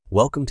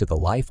Welcome to the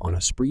Life on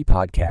a Spree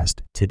podcast.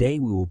 Today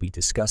we will be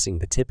discussing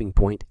the tipping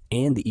point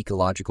and the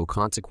ecological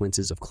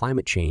consequences of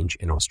climate change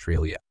in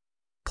Australia.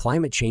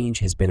 Climate change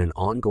has been an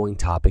ongoing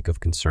topic of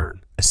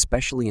concern,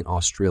 especially in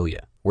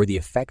Australia, where the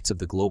effects of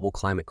the global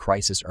climate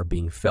crisis are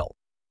being felt.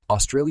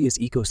 Australia's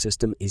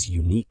ecosystem is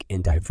unique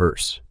and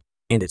diverse,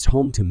 and it's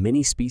home to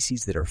many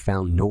species that are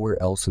found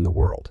nowhere else in the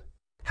world.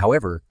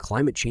 However,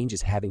 climate change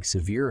is having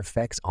severe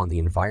effects on the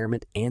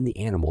environment and the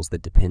animals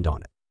that depend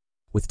on it.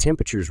 With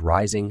temperatures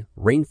rising,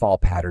 rainfall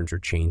patterns are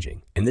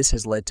changing, and this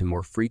has led to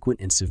more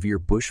frequent and severe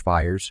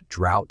bushfires,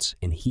 droughts,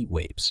 and heat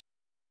waves.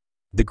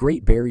 The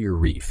Great Barrier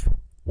Reef,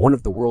 one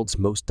of the world's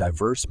most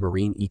diverse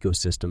marine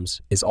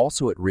ecosystems, is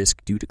also at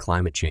risk due to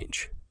climate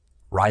change.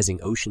 Rising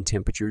ocean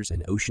temperatures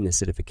and ocean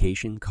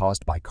acidification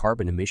caused by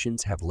carbon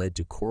emissions have led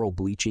to coral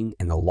bleaching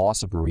and the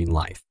loss of marine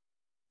life.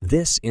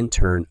 This, in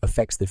turn,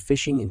 affects the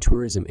fishing and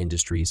tourism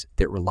industries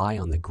that rely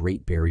on the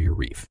Great Barrier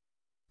Reef.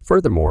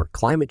 Furthermore,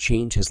 climate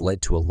change has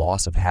led to a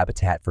loss of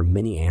habitat for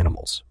many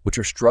animals, which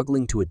are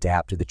struggling to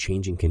adapt to the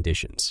changing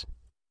conditions.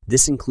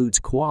 This includes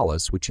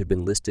koalas, which have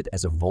been listed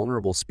as a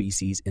vulnerable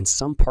species in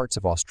some parts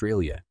of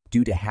Australia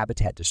due to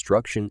habitat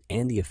destruction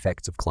and the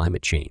effects of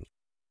climate change.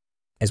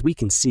 As we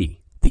can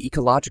see, the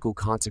ecological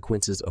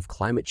consequences of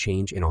climate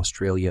change in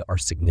Australia are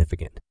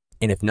significant,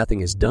 and if nothing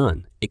is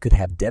done, it could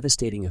have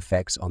devastating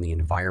effects on the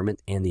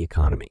environment and the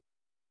economy.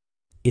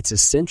 It's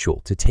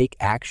essential to take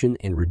action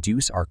and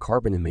reduce our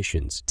carbon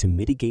emissions to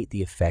mitigate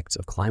the effects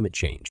of climate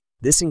change.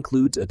 This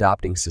includes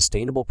adopting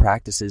sustainable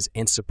practices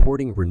and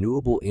supporting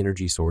renewable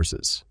energy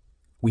sources.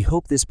 We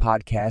hope this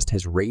podcast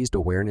has raised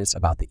awareness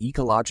about the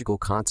ecological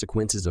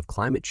consequences of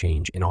climate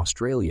change in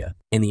Australia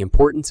and the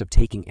importance of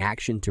taking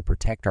action to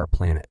protect our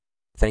planet.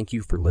 Thank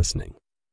you for listening.